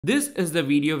This is the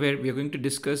video where we are going to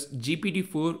discuss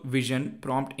GPT-4 vision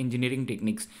prompt engineering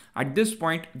techniques. At this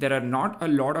point, there are not a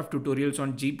lot of tutorials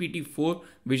on GPT-4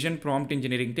 vision prompt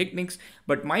engineering techniques,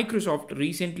 but Microsoft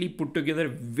recently put together a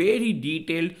very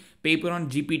detailed paper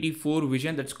on GPT-4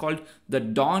 vision that's called The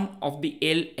Dawn of the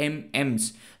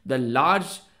LMMs, the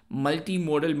large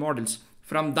multimodal models.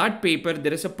 From that paper,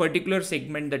 there is a particular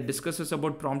segment that discusses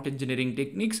about prompt engineering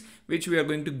techniques, which we are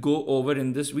going to go over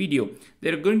in this video.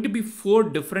 There are going to be 4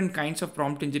 different kinds of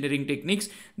prompt engineering techniques.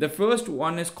 The first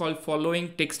one is called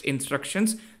following text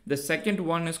instructions. The second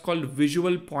one is called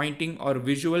visual pointing or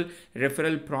visual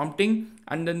referral prompting.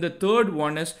 And then the third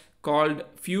one is called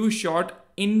few shot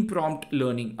in prompt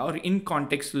learning or in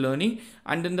context learning.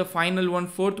 And then the final one,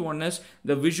 fourth one, is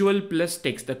the visual plus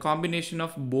text, the combination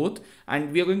of both.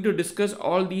 And we are going to discuss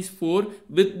all these 4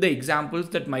 with the examples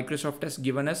that Microsoft has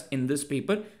given us in this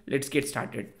paper. Let's get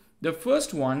started. The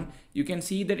first one, you can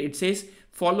see that it says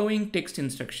following text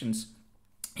instructions.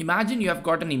 Imagine you have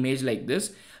got an image like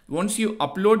this. Once you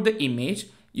upload the image,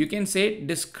 you can say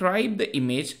describe the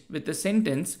image with a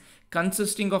sentence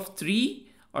consisting of 3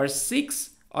 or 6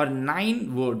 or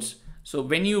 9 words. So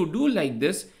when you do like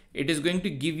this, it is going to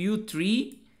give you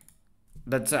 3,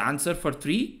 that's the answer for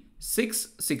 3,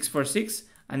 6 for 6,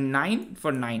 and 9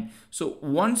 for 9. So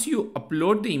once you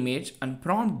upload the image and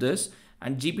prompt this,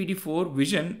 and GPT-4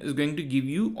 vision is going to give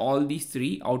you all these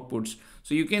 3 outputs.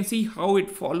 So you can see how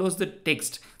it follows the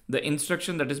text, the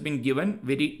instruction that has been given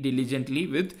very diligently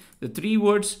with the 3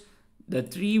 words,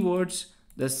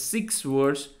 the 6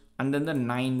 words, and then the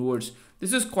 9 words.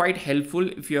 This is quite helpful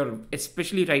if you're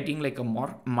especially writing like a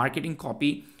marketing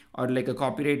copy or like a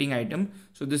copywriting item.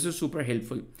 So this is super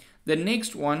helpful. The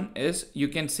next one is you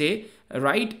can say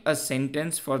write a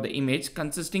sentence for the image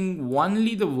consisting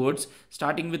only the words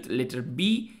starting with letter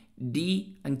B,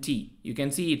 D, and T. You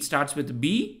can see it starts with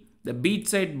B, the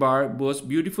beachside bar boasts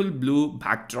beautiful blue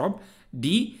backdrop.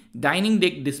 D, dining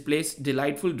deck displays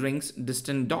delightful drinks,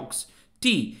 distant dogs.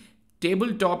 T,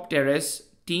 tabletop terrace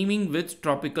teeming with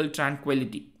tropical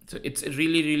tranquility. So it's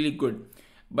really good.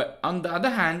 But on the other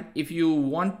hand, if you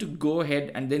want to go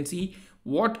ahead and then see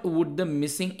what would the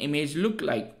missing image look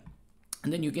like,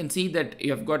 and then you can see that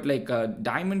you have got like a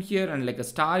diamond here and like a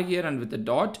star here and with a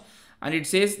dot, and it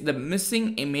says the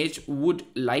missing image would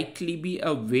likely be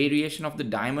a variation of the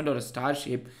diamond or a star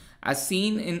shape as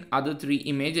seen in other 3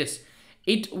 images.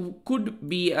 It could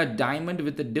be a diamond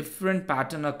with a different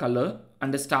pattern or color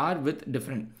and a star with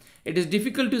different. It is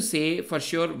difficult to say for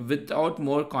sure without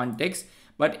more context,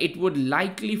 but it would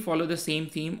likely follow the same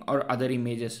theme or other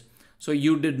images. So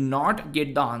you did not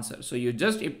get the answer. So you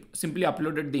just simply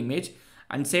uploaded the image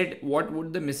and said what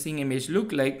would the missing image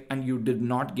look like, and you did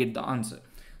not get the answer.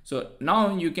 So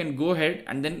now you can go ahead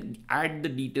and then add the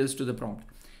details to the prompt.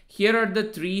 Here are the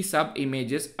 3 sub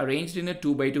images arranged in a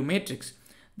 2x2 matrix.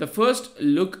 The first,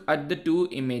 look at the 2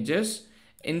 images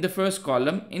in the first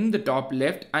column in the top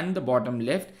left and the bottom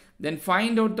left. Then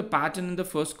find out the pattern in the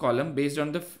first column based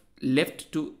on the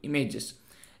left 2 images.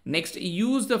 Next,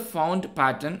 use the found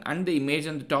pattern and the image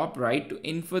on the top right to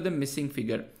infer the missing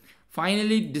figure.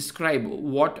 Finally, describe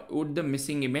what would the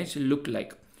missing image look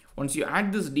like. Once you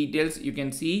add these details, you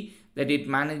can see that it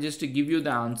manages to give you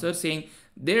the answer saying,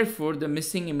 therefore, the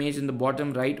missing image in the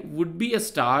bottom right would be a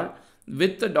star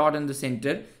with the dot in the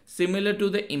center, similar to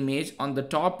the image on the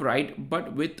top right,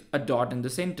 but with a dot in the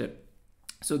center.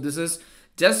 So this is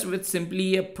just with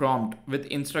simply a prompt with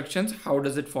instructions. How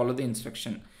does it follow the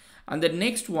instruction? And the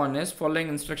next one is following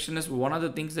instruction is one of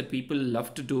the things that people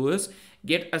love to do is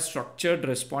get a structured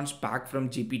response back from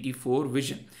GPT-4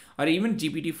 vision or even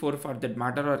GPT-4 for that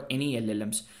matter or any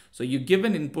LLMs. So you give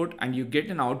an input and you get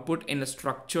an output in a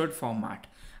structured format.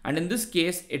 And in this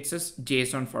case, it says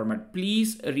JSON format.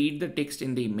 Please read the text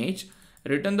in the image,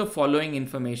 return the following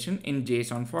information in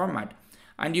JSON format.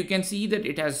 And you can see that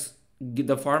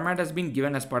the format has been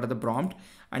given as part of the prompt,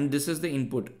 and this is the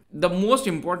input. The most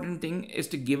important thing is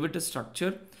to give it a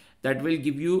structure that will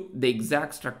give you the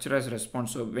exact structure as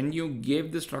response. So when you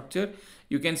gave the structure,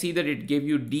 you can see that it gave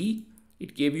you D,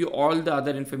 it gave you all the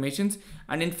other informations,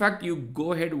 and in fact you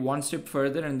go ahead one step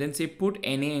further and then say put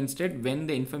NA instead when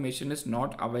the information is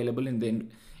not available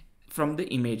from the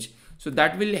image. So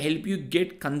that will help you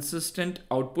get consistent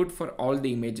output for all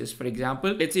the images. For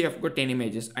example, let's say you've got 10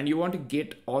 images and you want to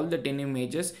get all the 10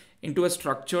 images into a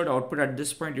structured output. At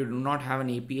this point, you do not have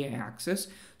an API access.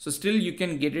 So still you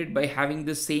can get it by having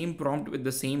the same prompt with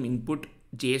the same input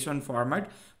JSON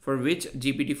format for which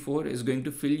GPT-4 is going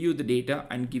to fill you the data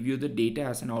and give you the data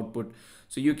as an output.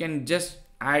 So you can just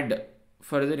add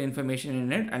further information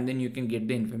in it and then you can get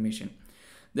the information.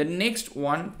 The next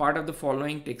one part of the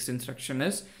following text instruction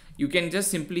is you can just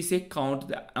simply say count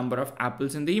the number of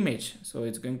apples in the image. So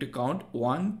it's going to count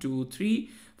 1, 2,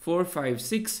 3, 4, 5,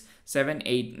 6, 7,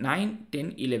 8, 9,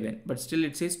 10, 11. But still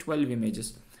it says 12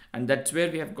 images. And that's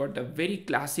where we have got a very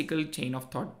classical chain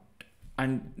of thought.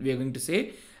 And we are going to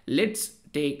say, let's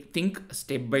think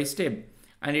step by step.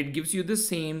 And it gives you the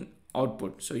same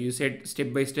output. So you said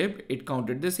step by step, it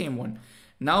counted the same one.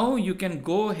 Now you can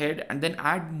go ahead and then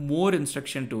add more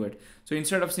instruction to it. So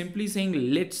instead of simply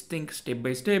saying let's think step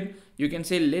by step, you can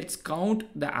say let's count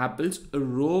the apples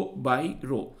row by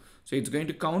row. So it's going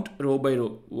to count row by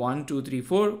row. 1, 2, 3,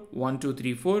 4, 1, 2,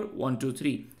 3, 4, 1, 2,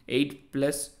 3. 8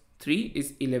 plus 3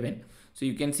 is 11. So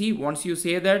you can see once you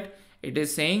say that, it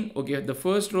is saying, okay, the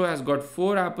first row has got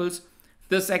 4 apples.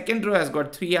 The second row has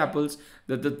got 3 apples.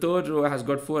 The third row has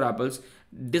got 4 apples.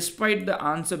 Despite the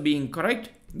answer being correct,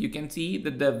 you can see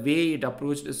that the way it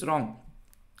approached is wrong.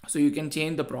 So you can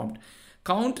change the prompt.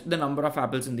 Count the number of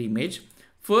apples in the image.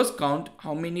 First count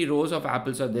how many rows of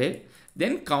apples are there.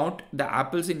 Then count the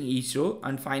apples in each row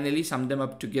and finally sum them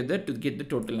up together to get the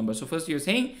total number. So first you're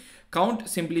saying count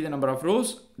simply the number of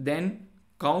rows, then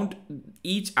count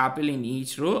each apple in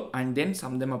each row and then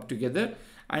sum them up together.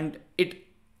 And it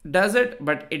does it,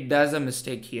 but it does a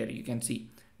mistake here. You can see.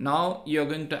 Now you're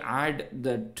going to add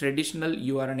the traditional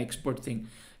you are an expert thing.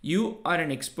 You are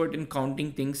an expert in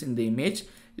counting things in the image.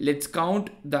 Let's count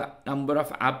the number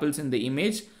of apples in the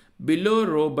image below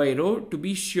row by row to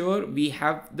be sure we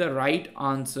have the right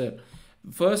answer.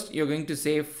 First, you're going to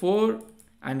say 4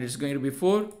 and it's going to be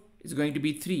 4. It's going to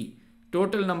be 3.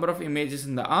 Total number of images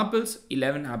in the apples,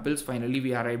 11 apples. Finally,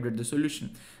 we arrived at the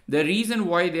solution. The reason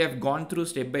why they have gone through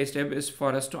step by step is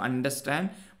for us to understand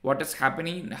what is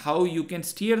happening, how you can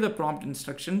steer the prompt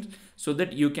instructions so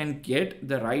that you can get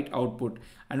the right output.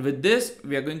 And with this,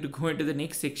 we are going to go into the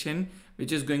next section,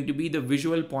 which is going to be the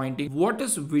visual pointing. What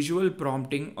is visual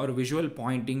prompting or visual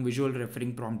pointing, visual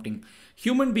referring prompting?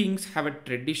 Human beings have a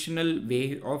traditional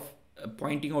way of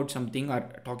pointing out something or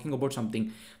talking about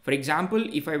something. For example,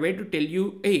 if I were to tell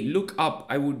you, hey, look up,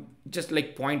 I would just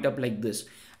like point up like this.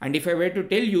 And if I were to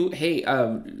tell you, hey,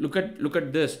 look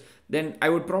at this, then I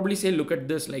would probably say, look at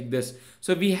this like this.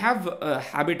 So we have a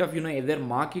habit of, either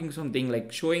marking something,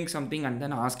 like showing something and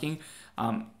then asking,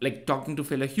 like talking to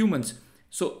fellow humans.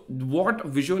 So what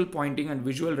visual pointing and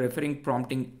visual referring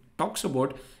prompting talks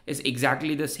about is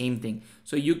exactly the same thing.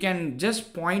 So you can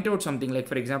just point out something, like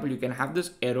for example, you can have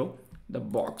this arrow, the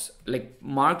box, like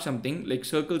mark something, like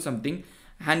circle something,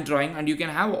 hand drawing, and you can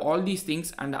have all these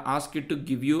things and ask it to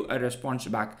give you a response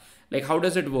back. Like how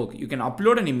does it work? You can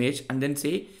upload an image and then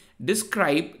say,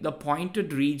 describe the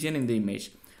pointed region in the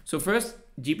image. So first,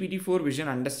 GPT-4 Vision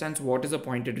understands what is a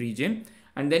pointed region,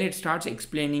 and then it starts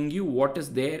explaining you what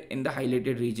is there in the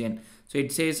highlighted region. So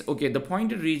it says, okay, the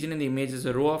pointed region in the image is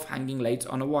a row of hanging lights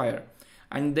on a wire.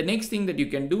 And the next thing that you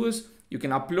can do is you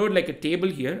can upload like a table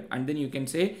here, and then you can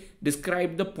say,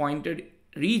 describe the pointed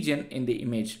region in the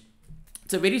image.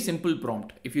 It's a very simple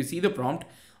prompt. If you see the prompt,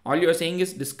 all you're saying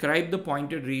is describe the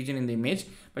pointed region in the image,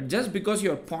 but just because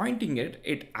you're pointing it,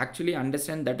 it actually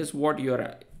understands that is what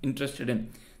you're interested in.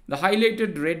 The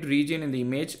highlighted red region in the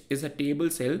image is a table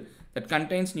cell that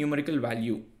contains numerical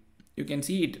value. You can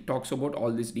see it talks about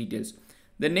all these details.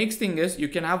 The next thing is you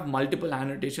can have multiple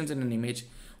annotations in an image.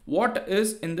 What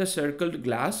is in the circled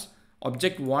glass?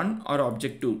 Object 1 or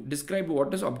object 2? Describe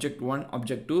what is object 1,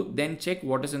 object 2, then check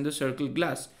what is in the circled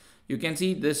glass. You can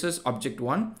see this is object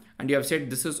 1 and you have said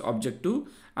this is object 2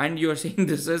 and you are saying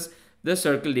this is the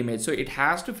circled image. So it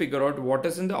has to figure out what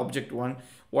is in the object 1,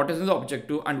 what is in the object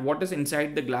 2 and what is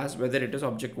inside the glass, whether it is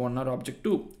object 1 or object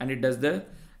 2, and it does the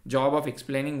job of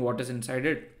explaining what is inside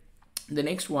it. The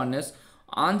next one is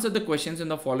answer the questions in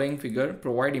the following figure,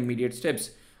 provide immediate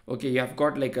steps. Okay, you have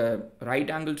got like a right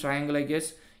angle triangle, I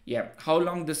guess. Yeah, how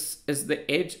long this is the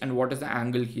edge and what is the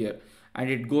angle here? And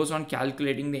it goes on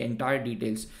calculating the entire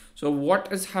details. So what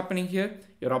is happening here?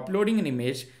 You're uploading an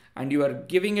image and you are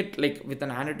giving it like with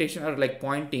an annotation or like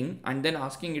pointing and then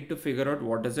asking it to figure out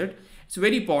what is it. It's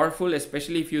very powerful,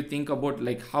 especially if you think about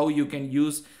like how you can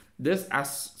use this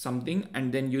as something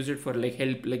and then use it for like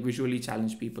help, like visually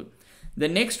challenged people. The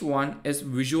next one is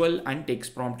visual and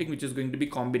text prompting, which is going to be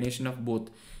combination of both.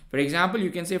 For example,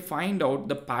 you can say find out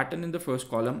the pattern in the first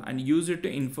column and use it to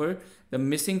infer the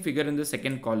missing figure in the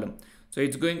second column. So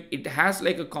it has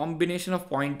like a combination of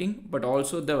pointing, but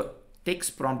also the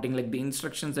text prompting, like the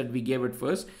instructions that we gave it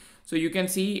first. So you can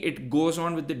see it goes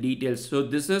on with the details. So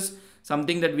this is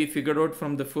something that we figured out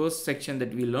from the first section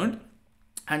that we learned.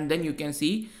 And then you can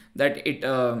see that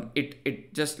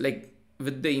it just like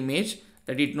with the image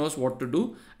that it knows what to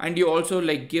do, and you also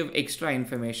like give extra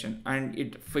information and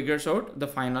it figures out the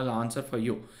final answer for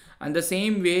you. And the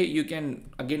same way you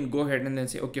can again go ahead and then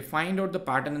say, okay, find out the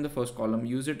pattern in the first column,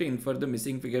 use it to infer the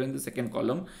missing figure in the second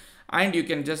column, and you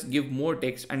can just give more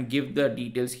text and give the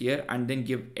details here and then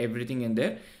give everything in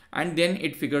there, and then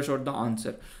it figures out the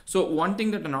answer. So one thing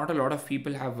that not a lot of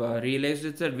people have realized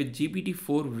is that with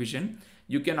GPT-4 vision,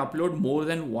 you can upload more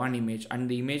than one image, and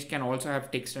the image can also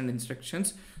have text and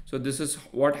instructions. So this is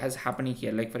what has happening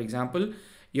here. Like for example,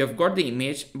 you have got the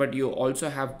image, but you also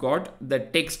have got the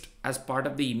text as part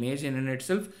of the image in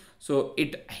itself. So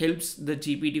it helps the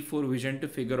GPT-4 vision to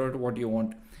figure out what you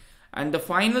want. And the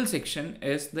final section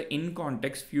is the in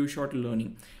context few shot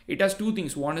learning. It has two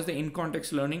things. One is the in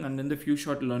context learning and then the few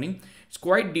shot learning. It's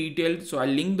quite detailed, so I'll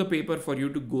link the paper for you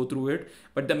to go through it.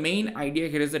 But the main idea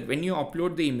here is that when you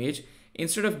upload the image,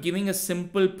 instead of giving a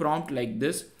simple prompt like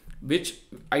this, which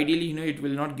ideally, it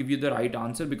will not give you the right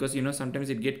answer, because,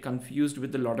 sometimes it get confused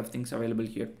with a lot of things available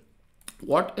here.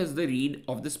 What is the read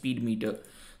of the speed meter?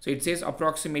 So it says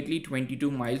approximately 22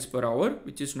 miles per hour,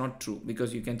 which is not true,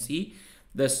 because you can see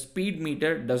the speed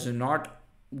meter does not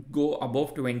go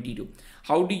above 22.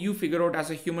 How do you figure out as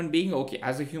a human being? Okay,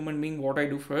 as a human being, what I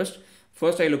do first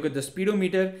I look at the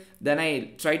speedometer, then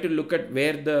I try to look at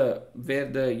where the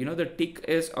the tick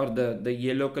is, or the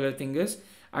yellow color thing is,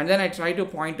 and then I try to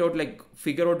point out, like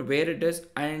figure out where it is,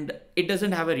 and it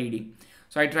doesn't have a reading.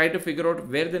 So I try to figure out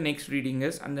where the next reading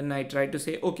is, and then I try to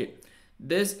say, okay,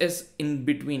 this is in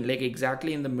between, like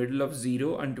exactly in the middle of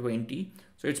 0 and 20.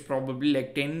 So it's probably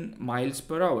like 10 miles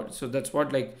per hour. So that's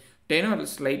what, like 10 or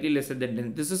slightly lesser than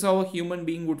 10. This is how a human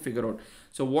being would figure out.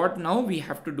 So what now we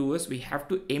have to do is we have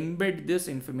to embed this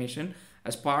information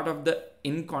as part of the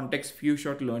in context few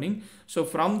shot learning. So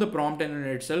from the prompt in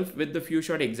itself, with the few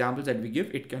shot examples that we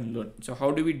give, it can learn. So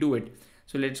how do we do it?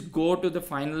 So let's go to the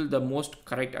final, the most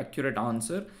correct, accurate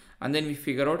answer, and then we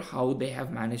figure out how they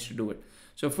have managed to do it.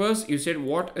 So first you said,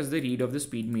 what is the read of the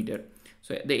speed meter?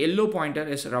 So the yellow pointer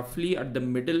is roughly at the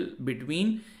middle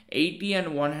between 80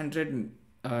 and 100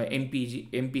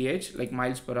 mph, like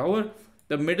miles per hour.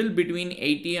 The middle between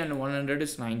 80 and 100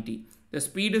 is 90. The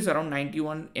speed is around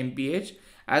 91 mph,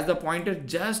 as the pointer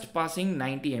just passing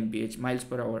 90 mph, miles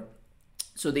per hour.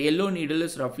 So the yellow needle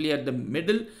is roughly at the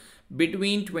middle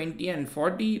between 20 and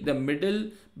 40. The middle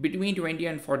between 20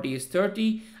 and 40 is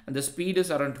 30, and the speed is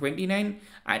around 29.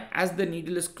 And as the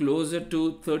needle is closer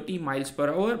to 30 miles per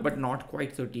hour, but not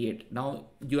quite 38. Now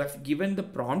you have given the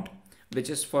prompt, which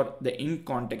is for the in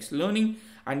context learning,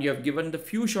 and you have given the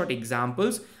few shot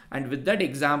examples. And with that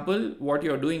example, what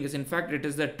you're doing is, in fact, it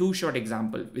is the two shot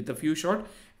example. With a few shot,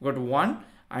 you've got one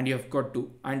and you have got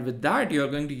two. And with that, you're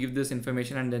going to give this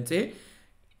information and then say,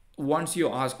 once you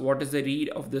ask what is the read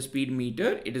of the speed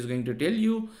meter, it is going to tell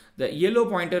you the yellow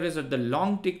pointer is at the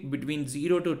long tick between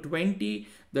 0 to 20.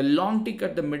 The long tick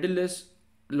at the middle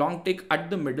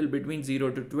between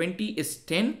 0 to 20 is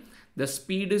 10. The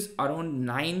speed is around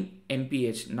 9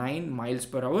 mph, 9 miles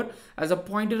per hour, as a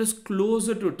pointer is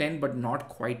closer to 10 but not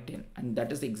quite 10, and that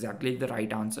is exactly the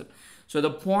right answer. So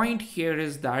the point here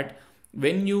is that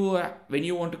when you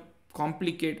want to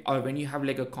complicate, or when you have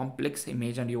like a complex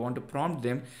image and you want to prompt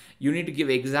them, you need to give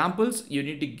examples, you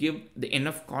need to give the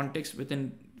enough context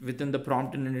within the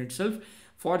prompt in itself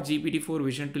for GPT-4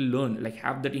 vision to learn, like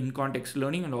have that in context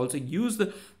learning, and also use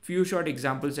the few short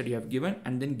examples that you have given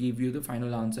and then give you the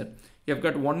final answer. You have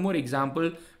got one more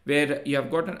example where you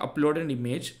have got an uploaded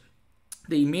image.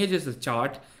 The image is a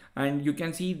chart, and you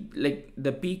can see like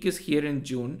the peak is here in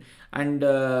June, and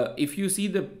if you see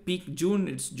the peak June,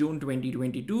 it's June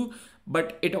 2022,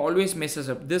 but it always messes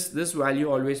up. This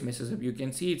value always messes up. You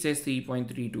can see it says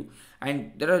 3.32,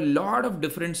 and there are a lot of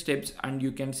different steps, and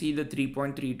you can see the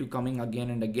 3.32 coming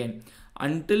again and again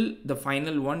until the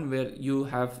final one where you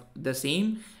have the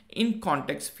same in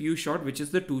context few shot, which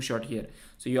is the two shot here.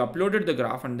 So you uploaded the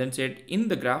graph and then said, in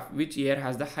the graph, which year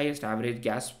has the highest average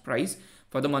gas price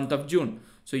for the month of June?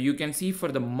 So you can see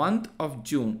for the month of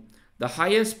June, the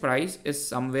highest price is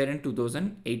somewhere in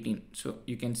 2018. So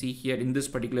you can see here in this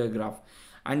particular graph,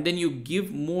 and then you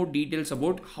give more details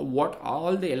about what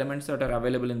all the elements that are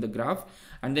available in the graph,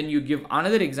 and then you give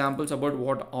another examples about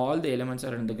what all the elements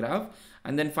are in the graph,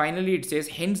 and then finally it says,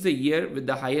 hence the year with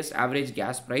the highest average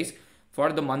gas price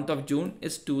for the month of June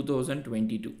is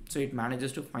 2022. So it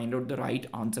manages to find out the right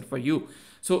answer for you.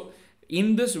 So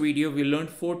in this video, we learned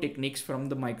 4 techniques from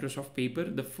the Microsoft paper.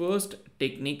 The first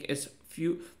technique is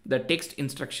the text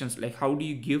instructions, like how do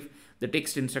you give the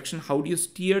text instruction, how do you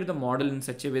steer the model in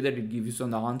such a way that it gives you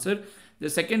the answer. The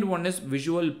second one is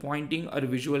visual pointing or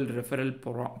visual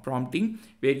referral prompting,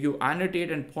 where you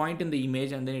annotate and point in the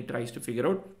image and then it tries to figure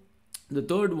out. The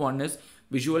third one is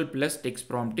visual plus text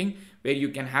prompting, where you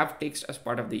can have text as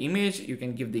part of the image, you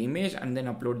can give the image and then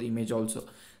upload the image also.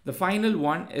 The final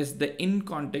one is the in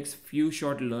context few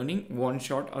shot learning, one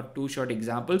shot or two shot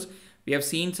examples. We have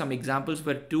seen some examples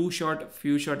where two shot,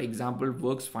 few shot example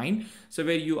works fine. So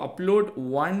where you upload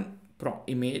one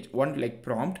image, one like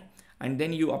prompt, and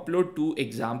then you upload two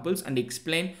examples and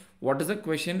explain what is the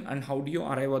question and how do you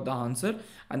arrive at the answer.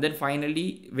 And then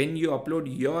finally, when you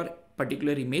upload your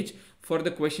particular image for the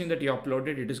question that you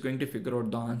uploaded, it is going to figure out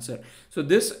the answer. So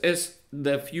this is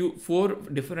the four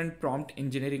different prompt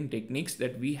engineering techniques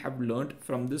that we have learned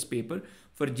from this paper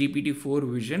for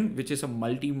GPT-4 vision, which is a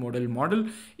multimodal model.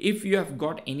 If you have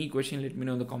got any question, let me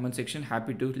know in the comment section.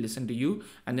 Happy to listen to you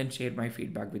and then share my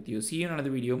feedback with you. See you in another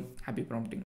video. Happy prompting.